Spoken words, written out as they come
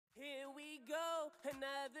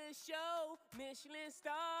Another show, Michelin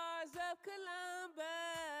stars of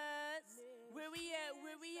Columbus. Where we at?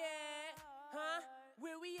 Where we at? Huh?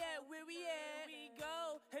 Where we at? Where we at? Here we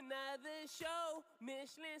go. Another show,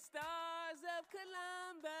 Michelin stars of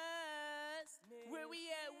Columbus. Where we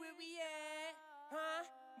at? Where we at? Huh?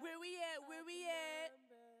 Where we at? Where we at?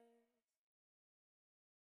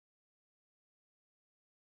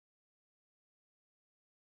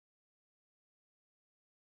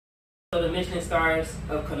 So the Michelin stars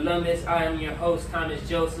of Columbus, I am your host, Thomas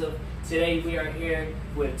Joseph. Today we are here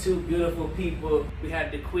with two beautiful people. We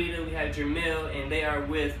have Dequita, we have Jamil, and they are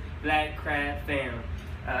with Black Craft Fam.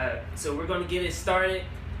 So we're gonna get it started.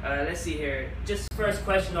 Let's see here. Just first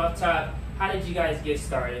question off top, how did you guys get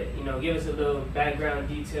started? You know, give us a little background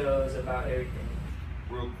details about everything.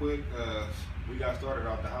 Real quick, we got started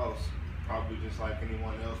out the house, probably just like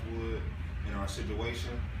anyone else would in our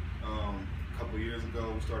situation. A couple years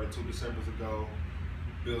ago, we started 2 Decembers ago.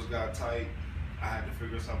 Bills got tight. I had to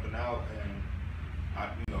figure something out, and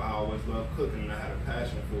I always loved cooking, and I had a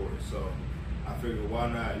passion for it. So I figured,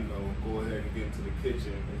 why not, go ahead and get into the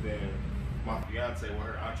kitchen. And then my fiance, with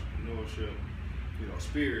her entrepreneurship,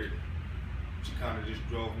 spirit, she kind of just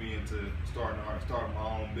drove me into starting my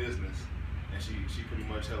own business, and she pretty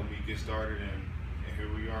much helped me get started, and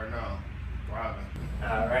here we are now.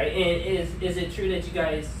 All right, and is it true that you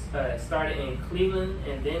guys started in Cleveland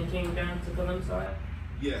and then came down to Columbus, Ohio?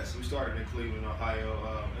 Yes, we started in Cleveland,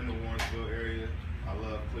 Ohio, in the Warrensville area. I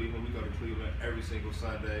love Cleveland. We go to Cleveland every single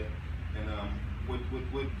Sunday, and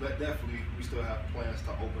definitely we still have plans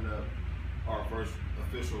to open up our first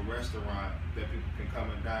official restaurant that people can come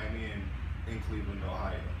and dine in Cleveland,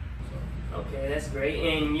 Ohio. Okay, that's great.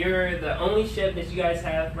 And you're the only chef that you guys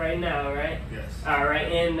have right now, right? Yes. All right,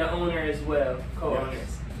 and the owner as well, co-owners.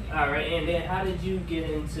 Yes. All right, and then how did you get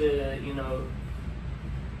into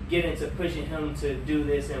pushing him to do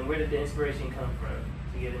this, and where did the inspiration come from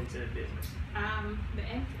to get into the business?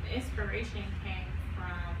 The inspiration came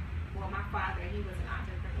from, my father, he was an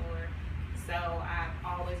entrepreneur, so I've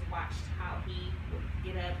always watched how he would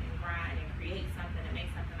get up and grind and create something and make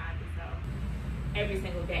something out of himself every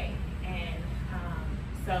single day, and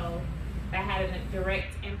so that had a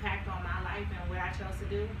direct impact on my life and what I chose to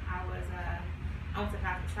do. I went to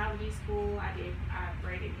cosmetology school. I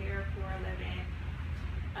braided hair for a living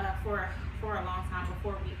for a long time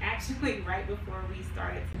before right before we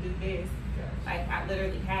started to do this. Like, I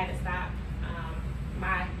literally had to stop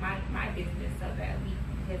my business so that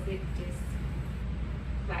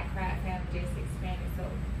Black Craft have just expanded so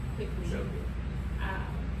quickly.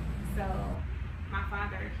 So my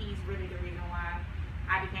father, he's really the reason why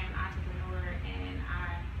I became an entrepreneur, and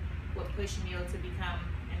I would push Neil to become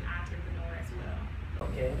an entrepreneur as well.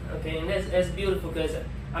 Okay, and that's beautiful, because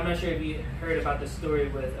I'm not sure if you heard about the story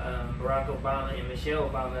with Barack Obama and Michelle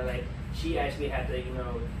Obama. Like, she actually had to,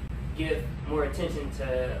 give more attention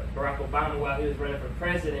to Barack Obama while he was running for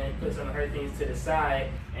president, put some of her things to the side,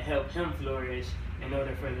 and help him flourish in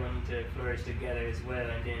order for them to flourish together as well,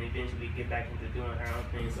 and then eventually get back into doing her own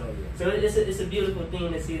thing. So it's a beautiful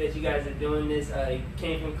thing to see that you guys are doing this. You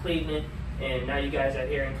came from Cleveland, and now you guys are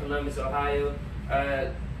here in Columbus, Ohio.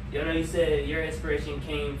 You said your inspiration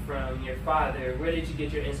came from your father. Where did you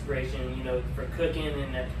get your inspiration, for cooking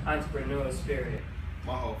and the entrepreneurial spirit?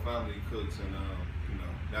 My whole family cooks, and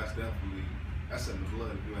that's in the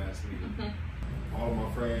blood, if you ask me. All of my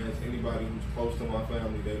friends, anybody who's close to my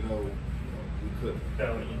family, they know we cook. We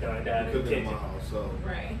cook in my house. So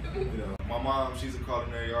right. My mom, she's a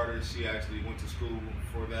culinary artist. She actually went to school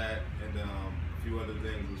for that, and a few other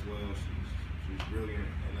things as well. She's brilliant,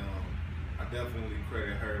 and I definitely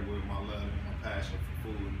credit her with my love and my passion for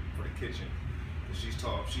food and for the kitchen. She's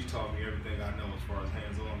taught me everything I know as far as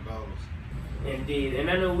hands-on goes. Indeed, and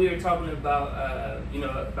I know we were talking about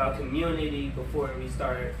about community before we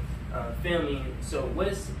started filming. So what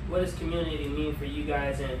does community mean for you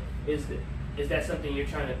guys, and is that something you're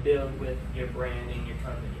trying to build with your brand and your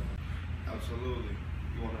company? Absolutely.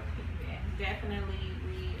 You wanna? Yeah, definitely,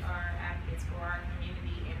 we are advocates for our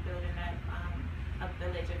community and building up a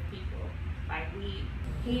village of people. Like,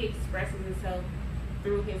 he expresses himself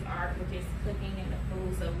through his art, which is cooking and the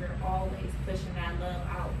food, so we're always pushing that love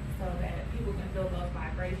out so that people can feel those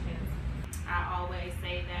vibrations. I always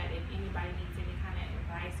say that if anybody needs any kind of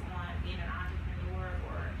advice on being an entrepreneur,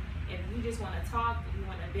 or if you just want to talk, if you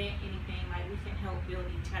want to vent anything, like, we can help build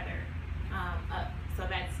each other up. So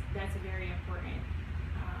that's very important.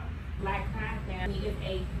 Black Craft Family is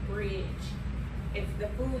a bridge. The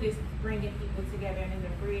food is bringing people together, and is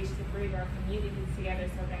a bridge to bring our communities together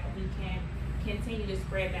so that we can continue to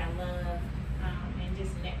spread that love and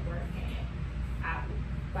just network. And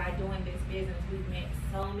by doing this business, we've met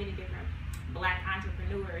so many different Black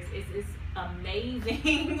entrepreneurs. It's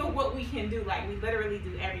amazing what we can do. Like, we literally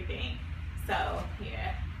do everything. So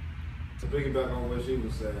yeah. To piggyback on what she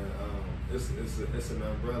was saying, it's an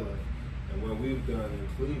umbrella, and what we've done in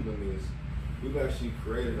Cleveland is we've actually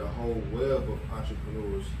created a whole web of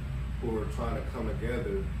entrepreneurs who are trying to come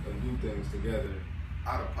together and do things together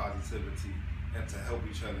out of positivity and to help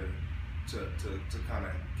each other to kind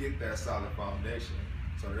of get that solid foundation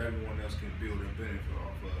so that everyone else can build and benefit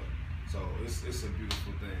off of. So it's a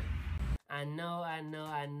beautiful thing. I know.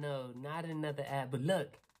 Not another ad, but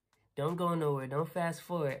look, don't go nowhere. Don't fast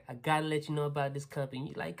forward. I gotta let you know about this company.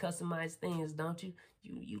 You like customized things, don't you?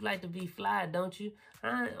 You like to be fly, don't you?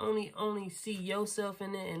 I only see yourself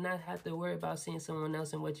in it and not have to worry about seeing someone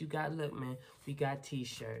else and what you got. Look, man, we got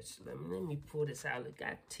t-shirts. Let me pull this out. Look,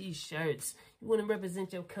 got t-shirts. You want to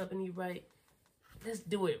represent your company right? Let's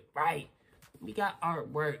do it right. We got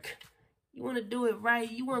artwork. You want to do it right?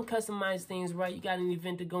 You want to customize things right? You got an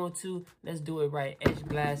event to go to? Let's do it right. Edge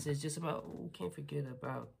glasses, just about, can't forget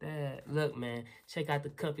about that. Look, man, check out the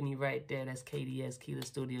company right there. That's KDS, Keeler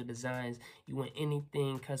Studio Designs. You want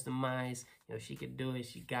anything customized, you know, she could do it.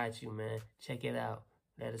 She got you, man. Check it out.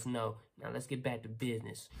 Let us know. Now, let's get back to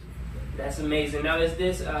business. That's amazing. Now, is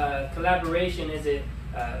this collaboration, is it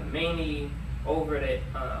mainly over the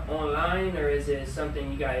online, or is it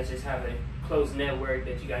something you guys just have a close network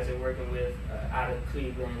that you guys are working with out of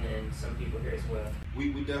Cleveland and some people here as well?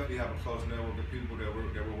 We definitely have a close network of people that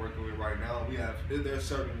we're working with right now. There's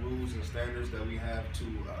certain rules and standards that we have to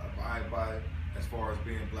abide by as far as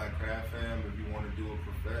being Black Craft Fam. If you want to do it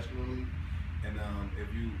professionally, and if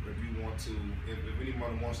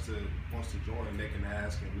anyone wants to join, they can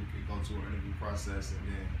ask, and we can go to an interview process, and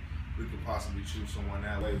then we could possibly choose someone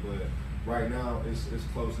that way. But right now, it's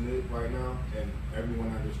close knit right now, and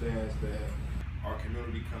everyone understands that our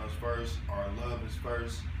community comes first. Our love is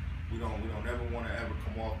first. We don't ever want to ever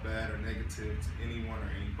come off bad or negative to anyone or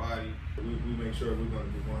anybody. We make sure we're going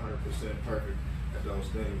to be 100% perfect at those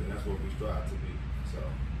things, and that's what we strive to be. So,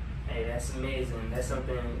 hey, that's amazing. That's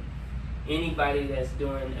something anybody that's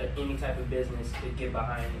doing any type of business could get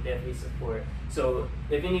behind and definitely support. So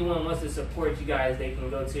if anyone wants to support you guys, they can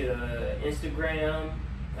go to Instagram.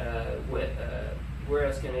 Where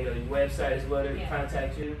else can they go? Your website as well to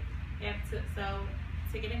contact you? Yep. So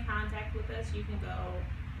to get in contact with us, you can go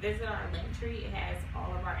visit our link tree. It has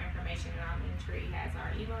all of our information in our link tree. It has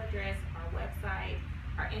our email address, our website,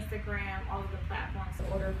 our Instagram, all of the platforms to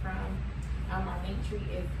order from. Our link tree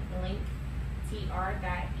is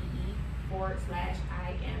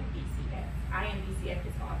linktr.ee/IMBCF. IMBCF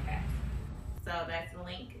is all caps. So that's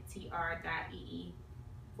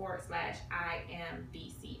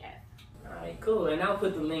linktr.ee/IMBCF. Alright, cool. And I'll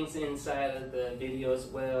put the links inside of the video as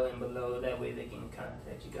well and below. That way they can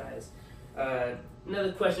contact you guys.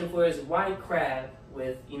 Another question for us, why crab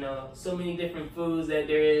with, you know, so many different foods that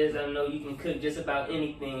there is? I know you can cook just about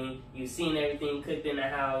anything. You've seen everything cooked in the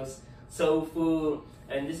house, soul food,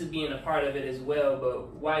 and this is being a part of it as well,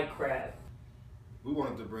 but why crab? We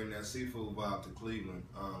wanted to bring that seafood vibe to Cleveland.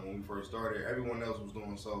 When we first started, everyone else was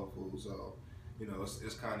doing soul food, so you know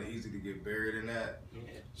it's kind of easy to get buried in that.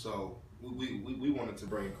 Yeah. So we wanted to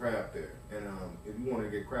bring crab there, and if you want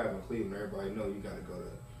to get crab in Cleveland, everybody know you got to go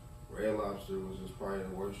to Red Lobster, which is probably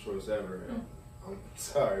the worst choice ever. I'm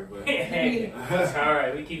sorry, but it's all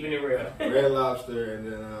right. We keeping it real. Red Lobster, and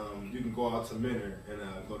then you can go out to Minter and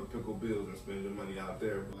go to Pickle Bill's and spend your money out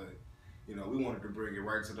there. But you know, we wanted to bring it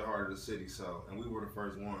right to the heart of the city, so and we were the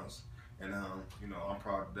first ones. And you know, I'm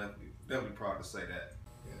proud, definitely proud to say that.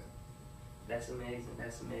 Yeah. That's amazing.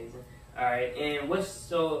 That's amazing. All right, and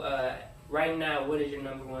right now, what is your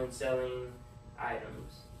 #1 selling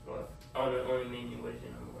items? Well, on the menu, what is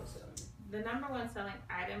your #1 selling? The #1 selling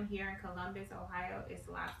item here in Columbus, Ohio is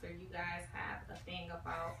lobster. You guys have a thing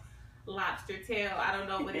about lobster tail. I don't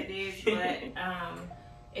know what it is, but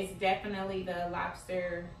it's definitely the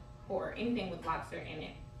lobster, or anything with lobster in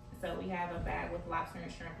it. So we have a bag with lobster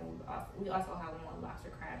and shrimp, and we also have one with lobster,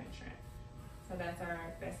 crab, and shrimp. So that's our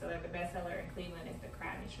bestseller. The bestseller in Cleveland is the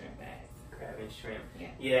crab and shrimp bag. Crab and shrimp.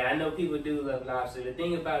 Yeah, I know people do love lobster. The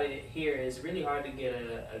thing about it here is it's really hard to get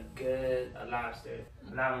a good lobster.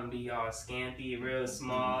 A lot of them be all scampy, real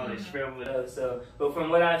small, and shriveled up. So, but from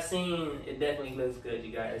what I've seen, it definitely looks good,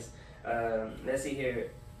 you guys. Let's see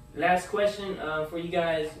here. Last question for you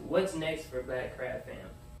guys. What's next for Black Craft Fam?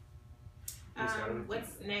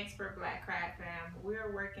 What's next for Black Craft Fam?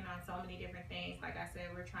 We're working on so many different things. Like I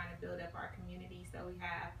said, we're trying to build up our community. So we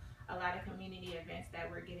have a lot of community events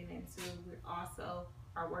that we're getting into. We also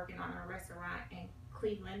are working on a restaurant in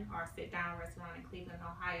Cleveland, our sit-down restaurant in Cleveland,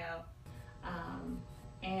 Ohio.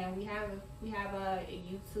 And we have a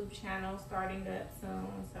YouTube channel starting up soon.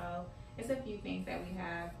 So it's a few things that we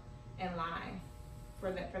have in line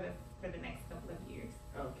for the next couple of years.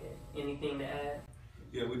 Okay. Anything to add?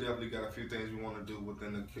 Yeah, we definitely got a few things we want to do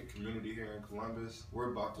within the community here in Columbus.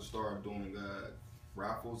 We're about to start doing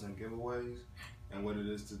raffles and giveaways, and what it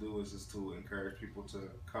is to do is just to encourage people to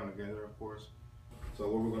come together, of course. So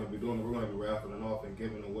what we're going to be doing, we're going to be raffling off and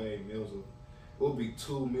giving away meals of, it will be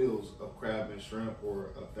 2 meals of crab and shrimp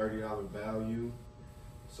or a $30 value.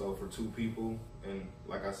 So for 2 people, and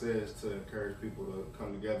like I said, it's to encourage people to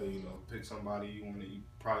come together, you know. Pick somebody you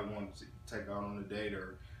probably want to take out on a date,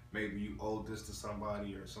 or maybe you owe this to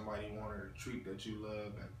somebody, or somebody you wanted a treat that you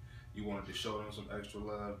love and you wanted to show them some extra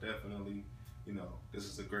love. Definitely, you know, this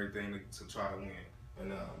is a great thing to try to win.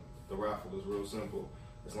 And the raffle is real simple.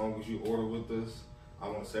 As long as you order with us, I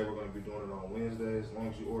want to say we're going to be doing it on Wednesday. As long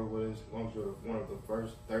as you order with us, as long as you're one of the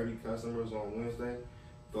first 30 customers on Wednesday,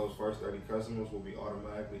 those first 30 customers will be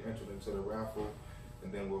automatically entered into the raffle,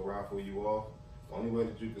 and then we'll raffle you off. The only way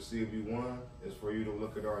that you can see if you won is for you to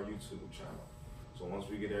look at our YouTube channel. So once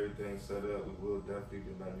we get everything set up, we will definitely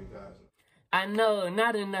be letting you guys know. I know,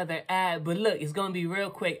 not another ad, but look, it's going to be real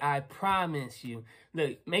quick. I promise you.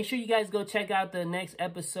 Look, make sure you guys go check out the next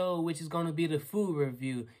episode, which is going to be the food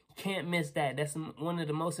review. You can't miss that. That's one of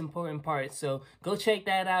the most important parts. So go check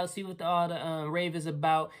that out, see what all the rave is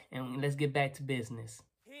about, and let's get back to business.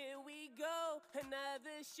 Here we go,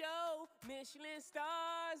 another show, Michelin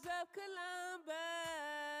stars of Columbus.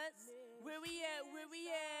 Where we at,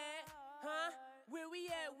 huh? Where we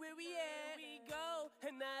at? Here we go,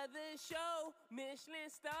 another show, Michelin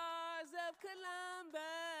stars of